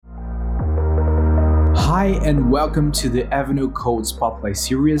Hi, and welcome to the Avenue Code Spotlight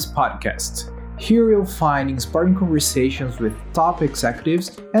Series podcast. Here you'll find inspiring conversations with top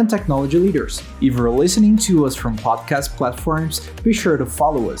executives and technology leaders. If you're listening to us from podcast platforms, be sure to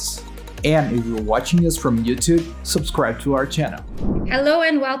follow us. And if you're watching us from YouTube, subscribe to our channel. Hello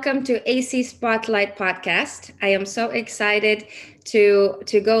and welcome to AC Spotlight Podcast. I am so excited to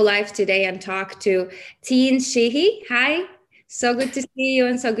go live today and talk to Teen Sheehy. Hi, so good to see you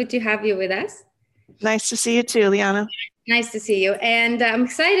and so good to have you with us. Nice to see you too, Liana. Nice to see you. And I'm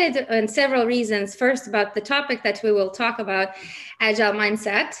excited on several reasons. First, about the topic that we will talk about, agile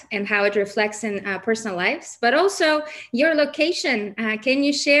mindset and how it reflects in personal lives, but also your location. Can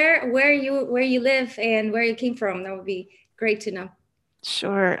you share where you live and where you came from? That would be great to know.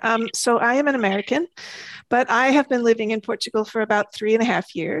 Sure. So I am an American, but I have been living in Portugal for about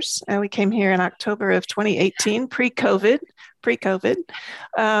 3.5 years. We came here in October of 2018, pre-COVID.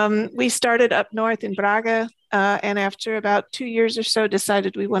 We started up north in Braga, and after about 2 years or so,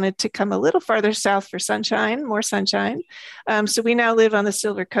 decided we wanted to come a little farther south for sunshine, more sunshine. So we now live on the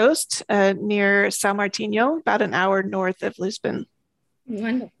Silver Coast near São Martinho, about an hour north of Lisbon.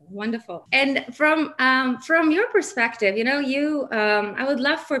 Wonderful. And from your perspective, I would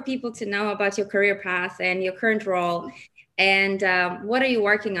love for people to know about your career path and your current role, and what are you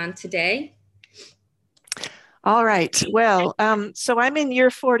working on today? All right. Well, so I'm in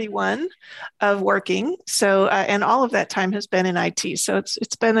year 41 of working. So, and all of that time has been in IT. So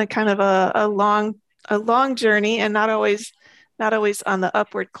it's been a kind of a long journey, and not always on the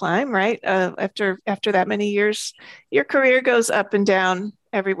upward climb, right? After that many years, your career goes up and down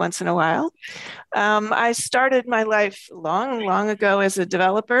every once in a while. I started my life long ago as a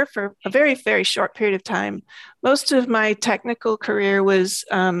developer for a very, very short period of time. Most of my technical career was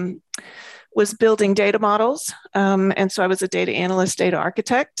building data models. And so I was a data analyst, data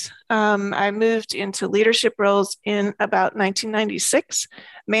architect. I moved into leadership roles in about 1996,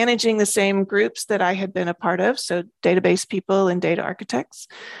 managing the same groups that I had been a part of, so database people and data architects.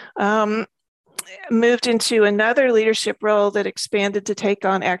 Moved into another leadership role that expanded to take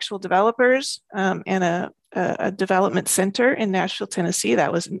on actual developers and a development center in Nashville, Tennessee.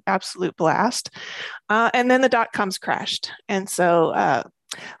 That was an absolute blast. And then the dot-coms crashed. And so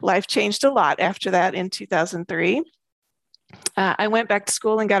life changed a lot after that in 2003. I went back to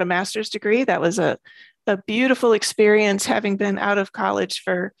school and got a master's degree. That was a beautiful experience, having been out of college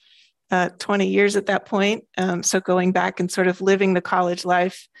for 20 years at that point. So going back and sort of living the college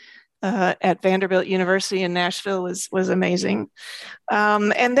life at Vanderbilt University in Nashville was amazing.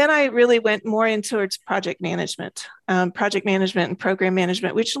 And then I really went more in towards project management and program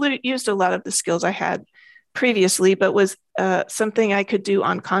management, which used a lot of the skills I had previously, but was something I could do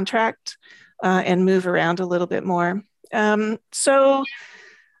on contract and move around a little bit more. So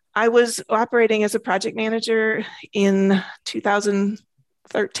I was operating as a project manager in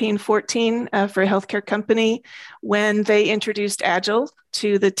 2013, 14 for a healthcare company when they introduced Agile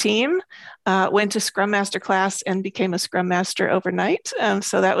to the team, went to Scrum Master class and became a Scrum Master overnight.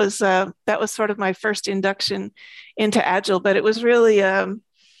 So that was sort of my first induction into Agile, but it was really a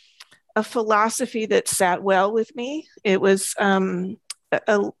philosophy that sat well with me. It was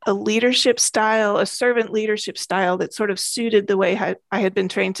a leadership style, a servant leadership style that sort of suited the way I had been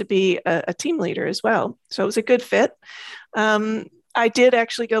trained to be a team leader as well. So it was a good fit. I did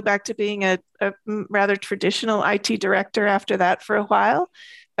actually go back to being a rather traditional IT director after that for a while,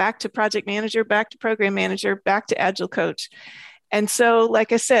 back to project manager, back to program manager, back to Agile coach. And so,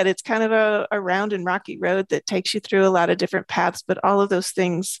 like I said, it's kind of a round and rocky road that takes you through a lot of different paths, but all of those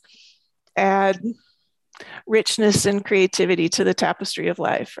things add richness and creativity to the tapestry of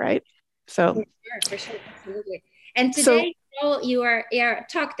life, right? So, for sure, absolutely. And today, you are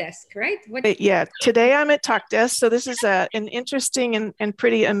at Talkdesk, right? Yeah, today I'm at Talkdesk. So this is an interesting and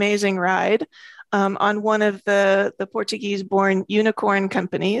pretty amazing ride on one of the Portuguese-born unicorn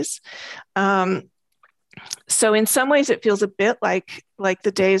companies. So in some ways, it feels a bit like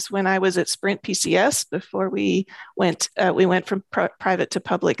the days when I was at Sprint PCS before we went from private to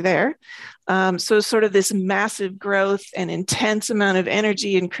public there. So sort of this massive growth and intense amount of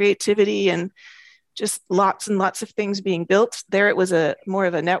energy and creativity and just lots and lots of things being built. There it was more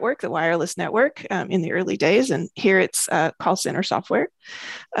of a network, the wireless network in the early days, and here it's call center software.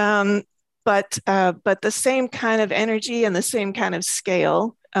 But the same kind of energy and the same kind of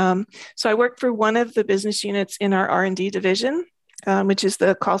scale. So I work for one of the business units in our R&D division, which is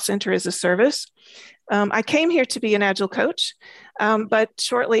the call center as a service. I came here to be an Agile coach, but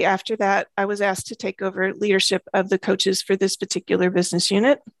shortly after that, I was asked to take over leadership of the coaches for this particular business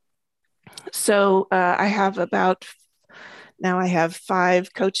unit. So I have about Now I have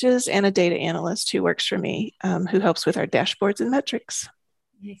 5 coaches and a data analyst who works for me, who helps with our dashboards and metrics.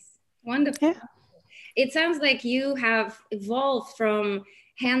 Nice. Wonderful. Yeah. It sounds like you have evolved from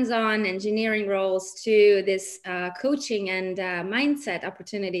hands-on engineering roles to this coaching and mindset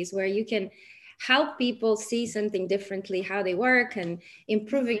opportunities where you can help people see something differently, how they work, and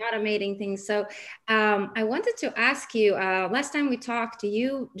improving, automating things. So I wanted to ask you, last time we talked,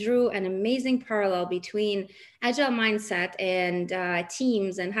 you drew an amazing parallel between agile mindset and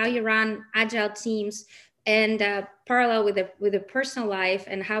teams, and how you run agile teams, and parallel with a personal life,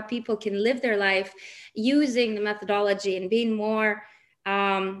 and how people can live their life using the methodology and being more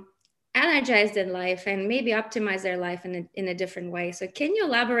energized in life, and maybe optimize their life in a different way. So can you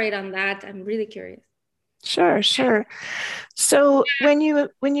elaborate on that? I'm really curious. Sure. So when you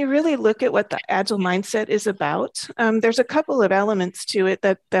really look at what the agile mindset is about, there's a couple of elements to it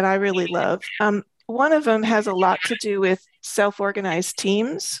that I really love. One of them has a lot to do with self-organized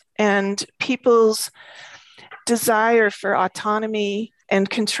teams and people's desire for autonomy and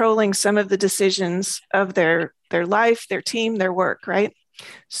controlling some of the decisions of their life, their team, their work, right?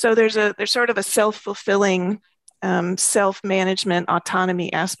 So there's sort of a self-fulfilling self-management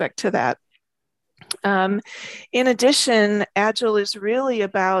autonomy aspect to that. In addition, Agile is really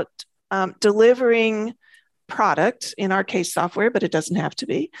about delivering product, in our case software, but it doesn't have to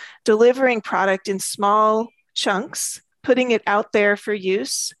be, delivering product in small chunks, putting it out there for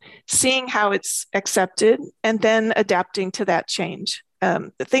use, seeing how it's accepted, and then adapting to that change.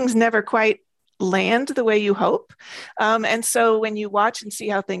 Things never quite land the way you hope. And so when you watch and see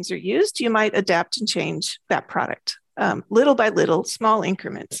how things are used, you might adapt and change that product little by little, small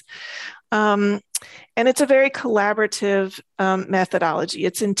increments. And it's a very collaborative methodology.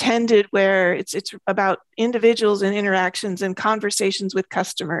 It's intended where it's about individuals and interactions and conversations with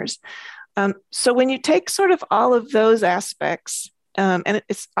customers. So when you take sort of all of those aspects, and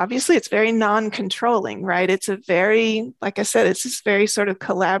it's obviously it's very non-controlling, right? It's a very, like I said, it's this very sort of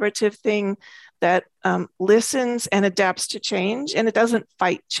collaborative thing that listens and adapts to change, and it doesn't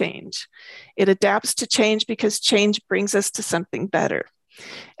fight change. It adapts to change because change brings us to something better.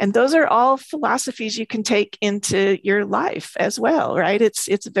 And those are all philosophies you can take into your life as well, right?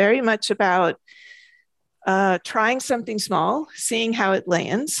 It's very much about trying something small, seeing how it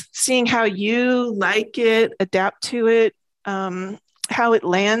lands, seeing how you like it, adapt to it, how it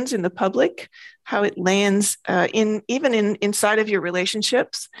lands in the public, how it lands inside of your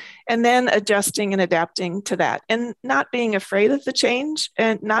relationships, and then adjusting and adapting to that, and not being afraid of the change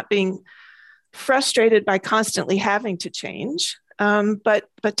and not being frustrated by constantly having to change, but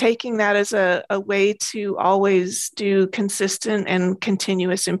taking that as a way to always do consistent and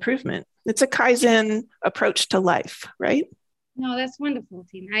continuous improvement. It's a Kaizen approach to life, right? No, that's wonderful,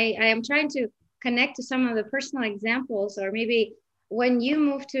 Tina. I am trying to connect to some of the personal examples, or maybe when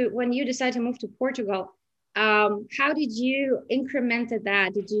you decided to move to Portugal, how did you incremented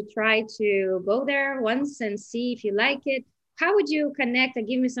that? Did you try to go there once and see if you like it? How would you connect and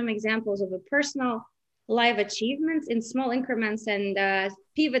give me some examples of a personal life achievements in small increments, and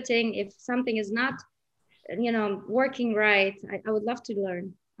pivoting if something is not, working right? I would love to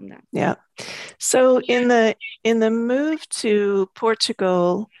learn on that. Yeah. So in the move to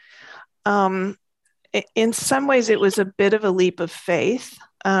Portugal, in some ways, it was a bit of a leap of faith.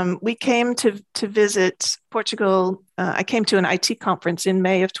 We came to visit Portugal. I came to an IT conference in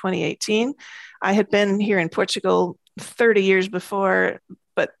May of 2018. I had been here in Portugal 30 years before,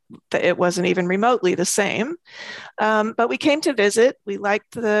 but it wasn't even remotely the same. But we came to visit. We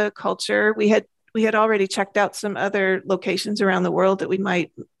liked the culture. We had already checked out some other locations around the world that we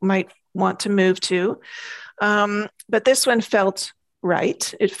might want to move to. But this one felt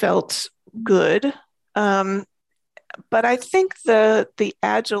right. It felt good. But I think the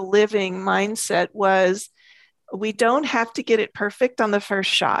agile living mindset was, we don't have to get it perfect on the first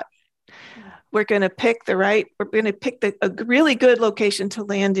shot. We're going to pick a really good location to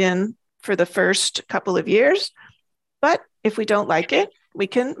land in for the first couple of years. But if we don't like it, we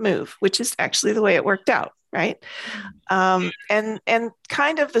can move, which is actually the way it worked out, right? And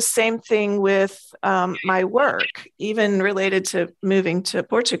kind of the same thing with my work, even related to moving to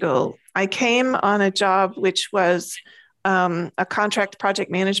Portugal. I came on a job which was a contract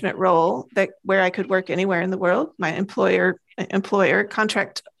project management role where I could work anywhere in the world. My employer,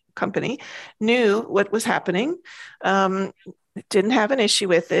 contract company, knew what was happening, didn't have an issue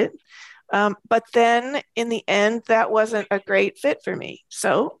with it. But then in the end, that wasn't a great fit for me.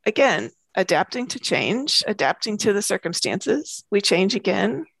 So again, adapting to change, adapting to the circumstances, we change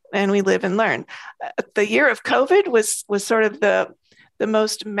again, and we live and learn. The year of COVID was sort of the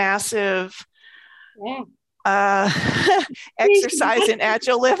most massive uh, exercise in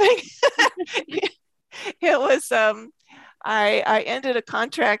agile living. It was, I ended a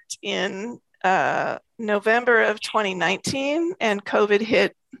contract in November of 2019, and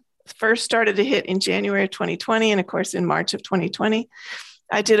COVID first started to hit in January of 2020, and of course in March of 2020.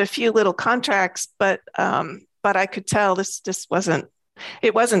 I did a few little contracts, but I could tell this wasn't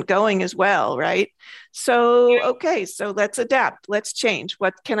going as well, right? So, okay, so let's adapt, let's change.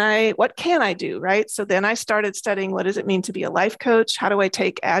 What can I do, right? So then I started studying, what does it mean to be a life coach? How do I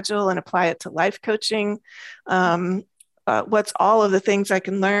take Agile and apply it to life coaching? What's all of the things I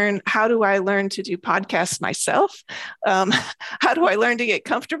can learn? How do I learn to do podcasts myself? How do I learn to get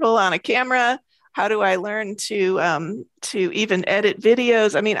comfortable on a camera? How do I learn to even edit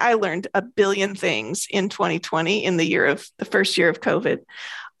videos? I mean, I learned a billion things in 2020, in the first year of COVID.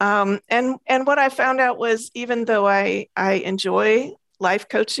 And what I found out was, even though I enjoy life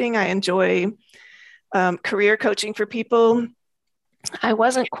coaching, I enjoy career coaching for people, I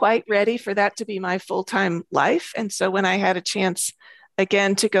wasn't quite ready for that to be my full-time life. And so when I had a chance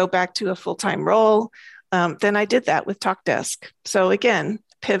again to go back to a full-time role, then I did that with TalkDesk. So again,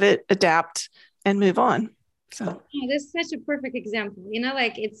 pivot, adapt, and move on. So this is such a perfect example.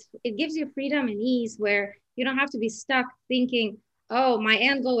 Like it gives you freedom and ease, where you don't have to be stuck thinking, oh, my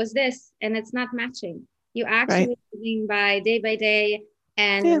end goal was this, and it's not matching. You actually living by day,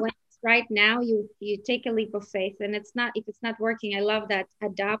 and when it's right now, you take a leap of faith. And if it's not working, I love that.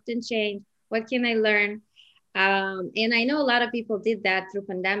 Adapt and change. What can I learn? And I know a lot of people did that through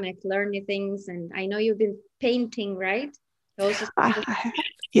pandemic, learn new things. And I know you've been painting, right?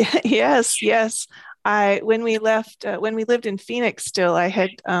 Yes. When we lived in Phoenix still, I had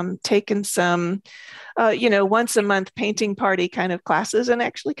taken some, once a month painting party kind of classes, and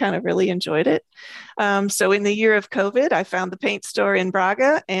actually kind of really enjoyed it. So in the year of COVID, I found the paint store in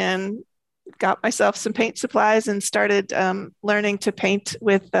Braga and got myself some paint supplies and started learning to paint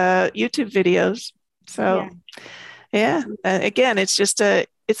with YouTube videos. So again, it's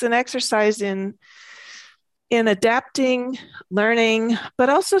an exercise in adapting, learning, but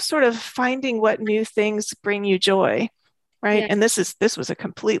also sort of finding what new things bring you joy, right? Yeah. And this was a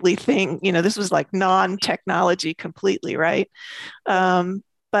completely thing, this was like non-technology completely, right?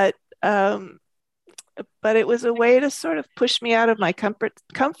 But it was a way to sort of push me out of my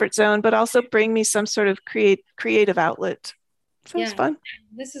comfort zone, but also bring me some sort of creative outlet. So it's fun.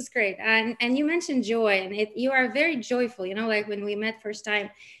 This is great. And you mentioned joy, and you are very joyful, like when we met first time,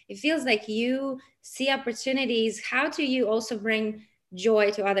 it feels like you see opportunities. How do you also bring joy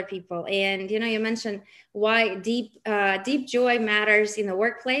to other people? And, you mentioned why deep joy matters in the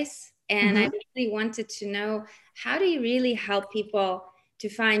workplace. And I really wanted to know, how do you really help people to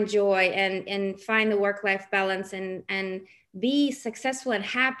find joy and find the work-life balance and be successful and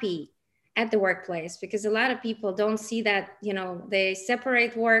happy at the workplace? Because a lot of people don't see that, they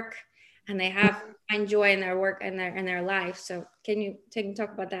separate work and they find joy in their work and their life. So can you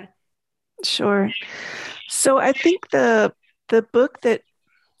talk about that? Sure. So I think the book that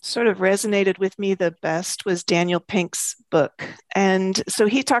sort of resonated with me the best was Daniel Pink's book. And so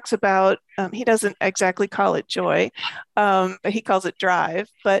he talks about, he doesn't exactly call it joy, but he calls it drive.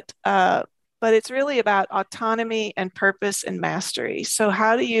 But it's really about autonomy and purpose and mastery. So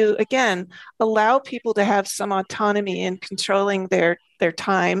how do you, again, allow people to have some autonomy in controlling their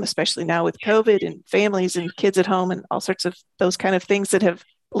time, especially now with COVID and families and kids at home and all sorts of those kind of things that have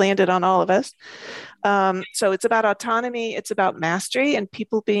landed on all of us. So it's about autonomy, it's about mastery, and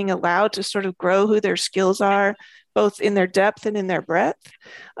people being allowed to sort of grow who their skills are, both in their depth and in their breadth.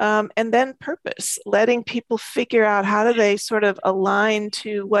 And then purpose, letting people figure out how do they sort of align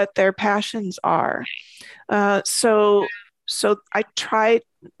to what their passions are. So I try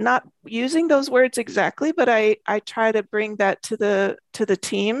not using those words exactly, but I try to bring that to the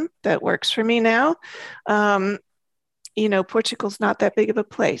team that works for me now. Portugal's not that big of a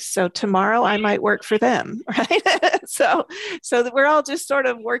place. So tomorrow I might work for them, right? so that we're all just sort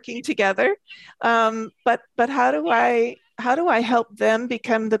of working together. But how do I help them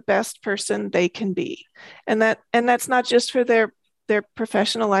become the best person they can be? And that's not just for their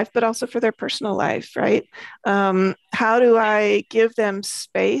professional life, but also for their personal life, right? How do I give them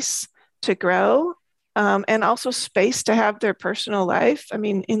space to grow? And also space to have their personal life. I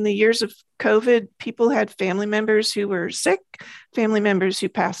mean, in the years of COVID, people had family members who were sick, family members who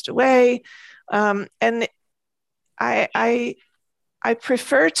passed away. And I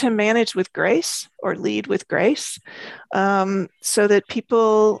prefer to manage with grace or lead with grace, so that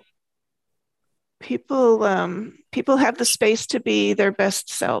people have the space to be their best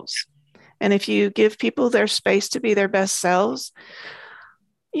selves. And if you give people their space to be their best selves,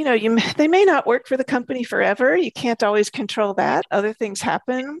 they may not work for the company forever. You can't always control that. Other things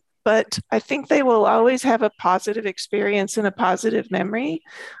happen, but I think they will always have a positive experience and a positive memory.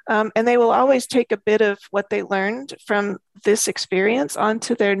 And they will always take a bit of what they learned from this experience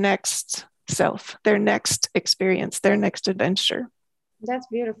onto their next self, their next experience, their next adventure. That's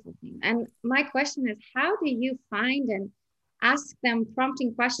beautiful. And my question is, how do you find and ask them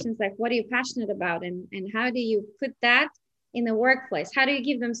prompting questions like, what are you passionate about? And how do you put that in the workplace? How do you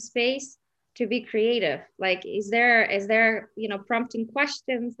give them space to be creative? Like, is there prompting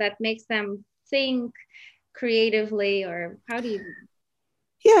questions that makes them think creatively, or how do you?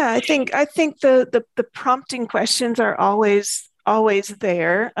 Yeah, I think the prompting questions are always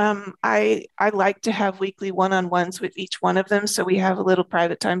there. I like to have weekly one-on-ones with each one of them, so we have a little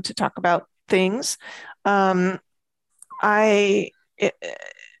private time to talk about things.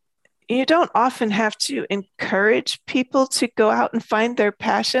 You don't often have to encourage people to go out and find their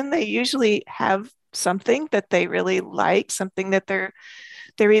passion. They usually have something that they really like, something that they're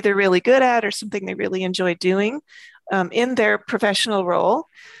either really good at or something they really enjoy doing in their professional role.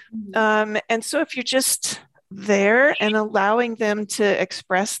 And so if you're just there and allowing them to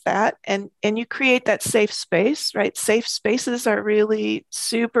express that, and you create that safe space, right? Safe spaces are really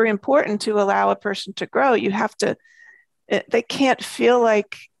super important to allow a person to grow. They can't feel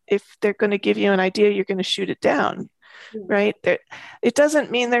like if they're going to give you an idea, you're going to shoot it down, right? It doesn't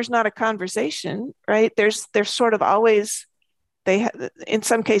mean there's not a conversation, right? There's sort of always, in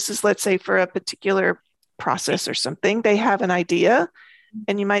some cases, let's say for a particular process or something, they have an idea,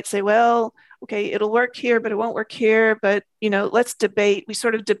 and you might say, well, okay, it'll work here, but it won't work here. But, let's debate. We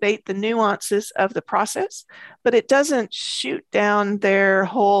sort of debate the nuances of the process, but it doesn't shoot down their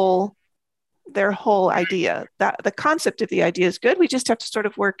whole idea. That the concept of the idea is good. We just have to sort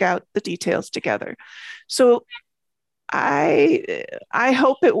of work out the details together. So I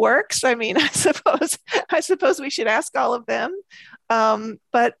hope it works. I mean, I suppose we should ask all of them.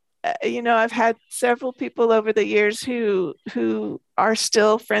 But I've had several people over the years who are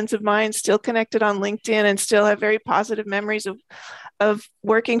still friends of mine, still connected on LinkedIn, and still have very positive memories of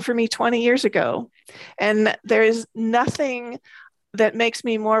working for me 20 years ago. And there is nothing that makes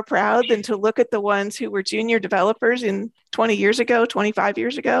me more proud than to look at the ones who were junior developers 20 years ago, 25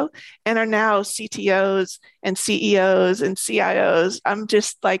 years ago, and are now CTOs and CEOs and CIOs. I'm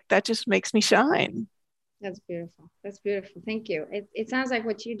just like, that just makes me shine. That's beautiful. That's beautiful. Thank you. It sounds like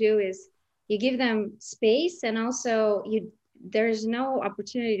what you do is you give them space, and also there's no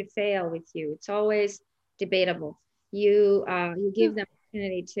opportunity to fail with you. It's always debatable. You give them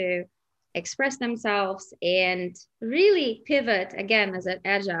opportunity to express themselves and really pivot again as an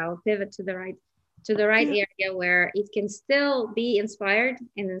agile, pivot to the right area where it can still be inspired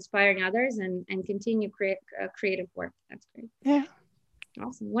and inspiring others and continue creative work. That's great. Yeah.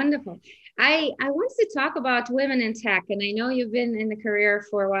 Awesome. Wonderful. I wanted to talk about women in tech, and I know you've been in the career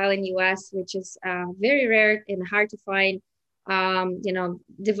for a while in US, which is very rare and hard to find.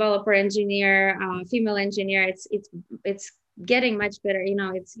 Developer engineer, female engineer. It's getting much better.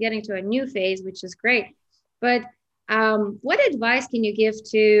 It's getting to a new phase, which is great. But what advice can you give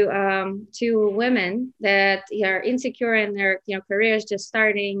to women that are insecure in their careers, just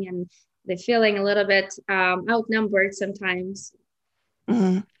starting, and they're feeling a little bit outnumbered sometimes?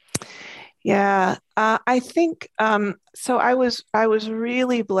 Mm-hmm. Yeah, I think so. I was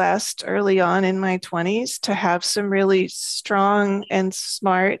really blessed early on in my 20s to have some really strong and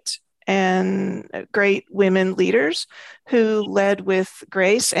smart and great women leaders who led with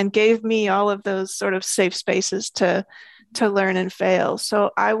grace and gave me all of those sort of safe spaces to learn and fail.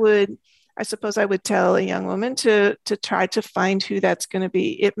 So I suppose I would tell a young woman to try to find who that's going to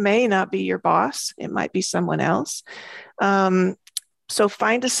be. It may not be your boss. It might be someone else. So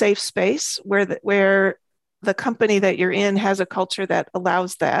find a safe space where the company that you're in has a culture that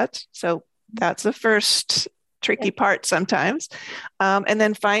allows that. So that's the first tricky part sometimes. And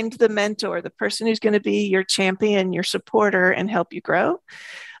then find the mentor, the person who's going to be your champion, your supporter, and help you grow.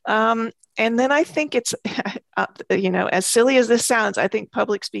 And then I think it's, as silly as this sounds, I think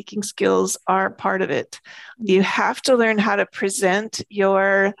public speaking skills are part of it. You have to learn how to present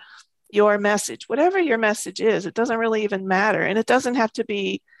your message, whatever your message is. It doesn't really even matter. And it doesn't have to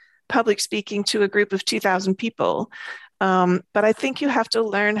be public speaking to a group of 2,000 people. But I think you have to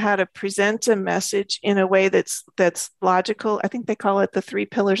learn how to present a message in a way that's logical. I think they call it the 3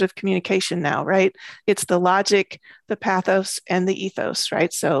 pillars of communication now, right? It's the logic, the pathos, and the ethos,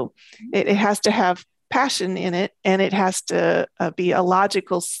 right? So it has to have passion in it, and it has to be a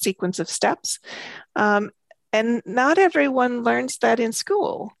logical sequence of steps. And not everyone learns that in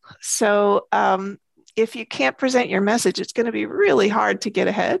school. So if you can't present your message, it's going to be really hard to get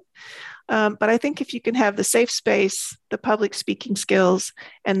ahead. But I think if you can have the safe space, the public speaking skills,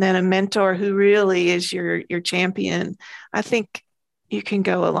 and then a mentor who really is your champion, I think you can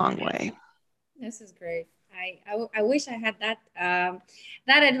go a long way. This is great. I wish I had that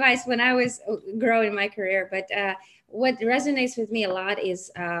advice when I was growing my career. But what resonates with me a lot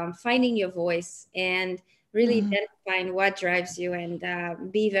is finding your voice and really identifying what drives you,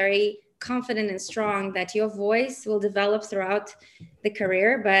 and be very confident and strong that your voice will develop throughout the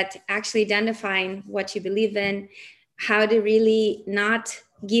career, but actually identifying what you believe in, how to really not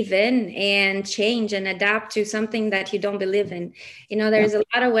give in and change and adapt to something that you don't believe in. There's a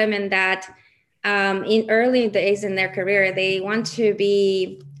lot of women that in early days in their career, they want to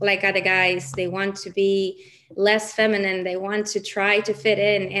be like other guys. They want to be less feminine. They want to try to fit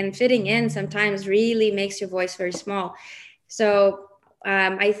in, and fitting in sometimes really makes your voice very small. So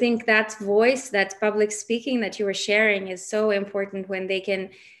I think that voice, that public speaking that you were sharing is so important when they can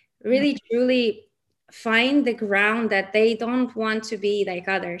really truly find the ground that they don't want to be like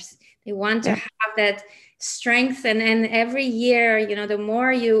others. They want to have that strength. And every year, the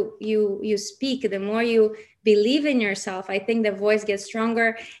more you speak, the more you believe in yourself, I think the voice gets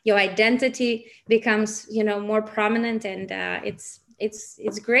stronger. Your identity becomes, more prominent. And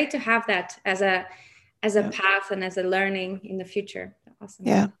it's great to have that as a path and as a learning in the future. Awesome.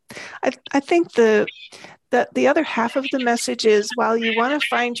 Yeah. I think the other half of the message is, while you want to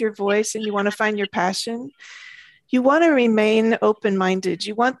find your voice and you want to find your passion, you want to remain open-minded.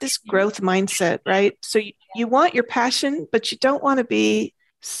 You want this growth mindset, right? So you want your passion, but you don't want to be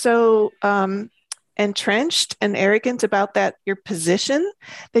so entrenched and arrogant about your position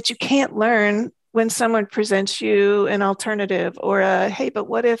that you can't learn when someone presents you an alternative or hey, but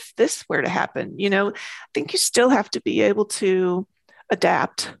what if this were to happen? I think you still have to be able to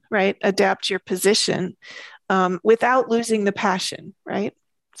adapt, right? Adapt your position without losing the passion, right?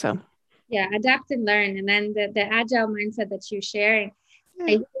 So, yeah, adapt and learn. And then the agile mindset that you're sharing, I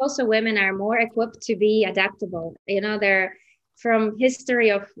think also women are more equipped to be adaptable. They're from history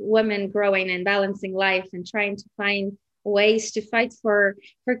of women growing and balancing life and trying to find ways to fight for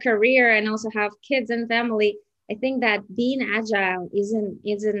her career and also have kids and family. I think that being agile is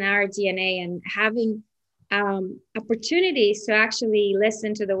in our DNA, and having opportunities to actually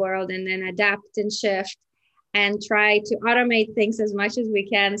listen to the world and then adapt and shift and try to automate things as much as we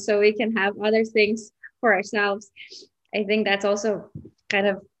can so we can have other things for ourselves. I think that's also kind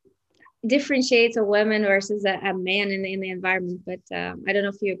of differentiates a woman versus a man in the environment. But I don't know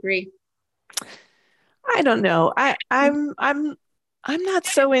if you agree. I don't know. I'm not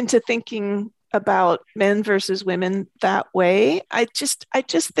so into thinking about men versus women that way. I just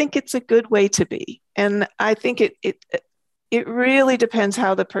think it's a good way to be. And I think it really depends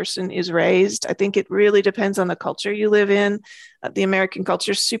how the person is raised. I think it really depends on the culture you live in. The American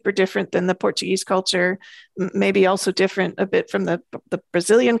culture is super different than the Portuguese culture, maybe also different a bit from the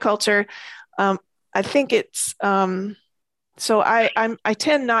Brazilian culture. I think it's, so I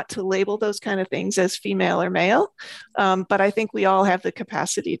tend not to label those kind of things as female or male, but I think we all have the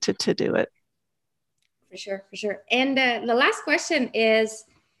capacity to do it. For sure. And the last question is,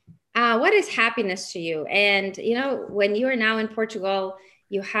 what is happiness to you? And, when you are now in Portugal,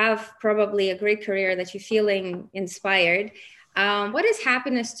 you have probably a great career that you're feeling inspired. What is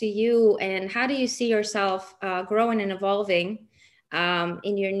happiness to you, and how do you see yourself growing and evolving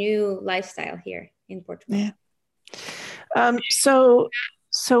in your new lifestyle here in Portugal? Yeah. So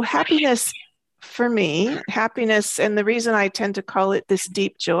happiness for me, and the reason I tend to call it this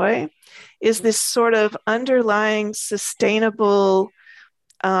deep joy, is this sort of underlying sustainable,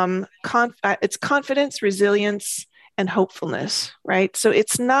 it's confidence, resilience, and hopefulness, right? So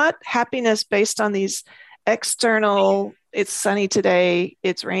it's not happiness based on these external, it's sunny today,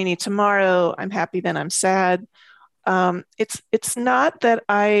 it's rainy tomorrow, I'm happy, then I'm sad. It's not that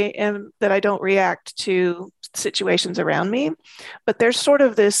I don't react to situations around me, but there's sort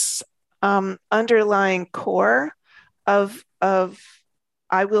of this underlying core of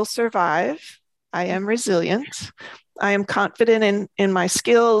I will survive. I am resilient. I am confident in my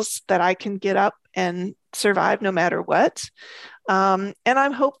skills, that I can get up and survive no matter what. And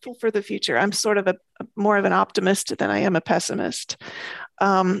I'm hopeful for the future. I'm sort of more of an optimist than I am a pessimist.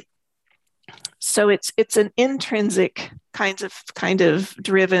 So it's an intrinsic kind of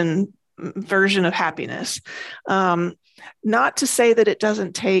driven version of happiness. Not to say that it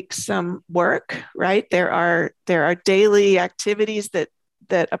doesn't take some work, right? There are daily activities that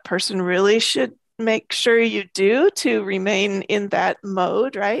a person really should make sure you do to remain in that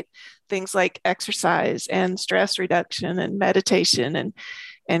mode, right? Things like exercise and stress reduction and meditation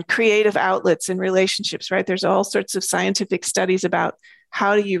and creative outlets and relationships, right? There's all sorts of scientific studies about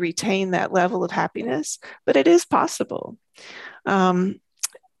how do you retain that level of happiness, but it is possible.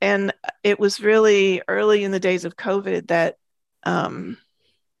 And it was really early in the days of COVID that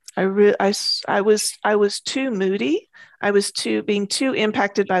I was too moody. I was being too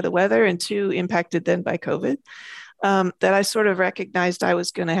impacted by the weather and too impacted then by COVID, that I sort of recognized I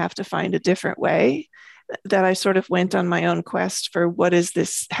was going to have to find a different way, that I sort of went on my own quest for what is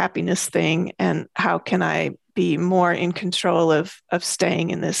this happiness thing and how can I be more in control of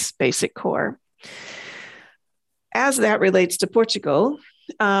staying in this basic core. As that relates to Portugal,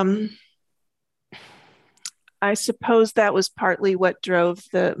 I suppose that was partly what drove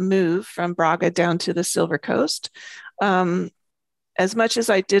the move from Braga down to the Silver Coast. As much as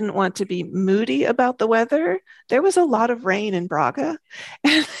I didn't want to be moody about the weather, there was a lot of rain in Braga.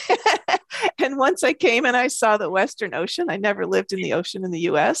 And once I came and I saw the Western Ocean, I never lived in the ocean in the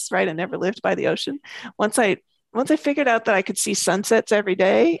US, right? I never lived by the ocean. Once I figured out that I could see sunsets every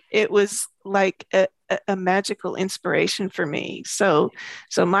day, it was like a magical inspiration for me. So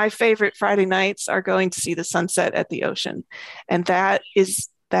my favorite Friday nights are going to see the sunset at the ocean. And that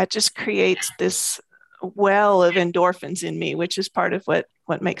just creates this well of endorphins in me, which is part of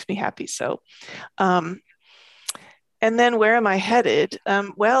what makes me happy. So, and then where am I headed?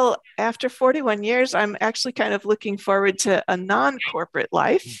 Well, after 41 years, I'm actually kind of looking forward to a non-corporate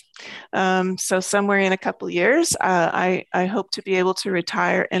life. So somewhere in a couple of years, I hope to be able to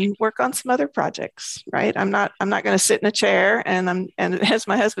retire and work on some other projects, right? I'm not going to sit in a chair and as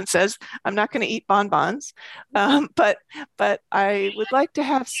my husband says, I'm not going to eat bonbons. But I would like to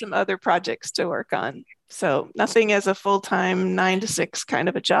have some other projects to work on. So nothing as a full-time 9 to 6 kind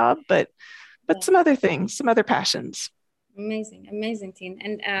of a job, but some other things, some other passions. Amazing, Tine.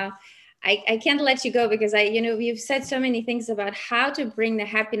 And I can't let you go because you've said so many things about how to bring the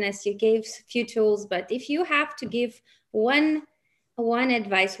happiness. You gave a few tools, but if you have to give one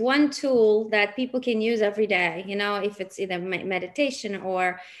advice, one tool that people can use every day, if it's either meditation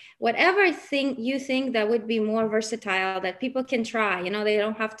or whatever thing you think that would be more versatile that people can try, they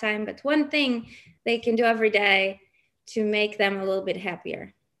don't have time, but one thing they can do every day to make them a little bit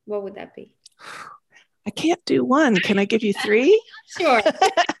happier, what would that be? I can't do one. Can I give you 3? Sure.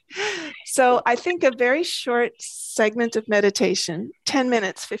 So I think a very short segment of meditation, 10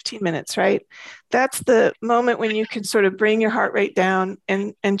 minutes, 15 minutes, right? That's the moment when you can sort of bring your heart rate down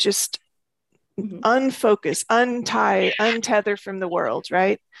and just unfocus, untether from the world,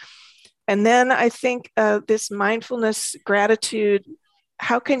 right? And then I think this mindfulness, gratitude,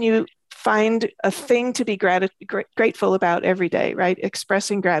 how can you find a thing to be grateful about every day, right?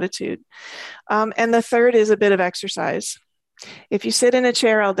 Expressing gratitude. And the third is a bit of exercise. If you sit in a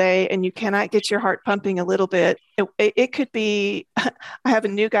chair all day and you cannot get your heart pumping a little bit, it could be, I have a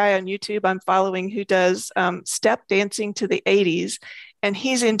new guy on YouTube I'm following who does step dancing to the 80s, and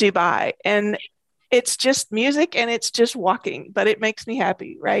he's in Dubai. And it's just music and it's just walking, but it makes me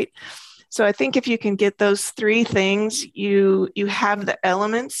happy, right? So I think if you can get those 3 things, you have the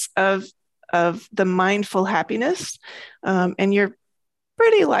elements of the mindful happiness, and you're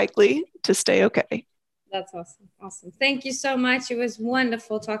pretty likely to stay okay. That's awesome. Thank you so much. It was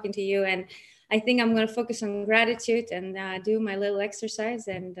wonderful talking to you. And I think I'm going to focus on gratitude and do my little exercise.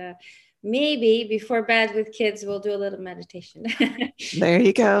 And maybe before bed with kids, we'll do a little meditation. There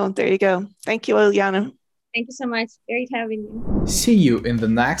you go. Thank you, Ileana. Thank you so much. Great having you. See you in the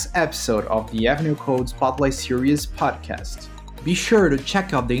next episode of the Avenue Code Spotlight Series podcast. Be sure to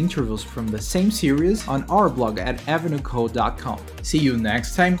check out the interviews from the same series on our blog at avenuecode.com. See you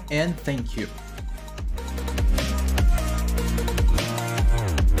next time, and thank you.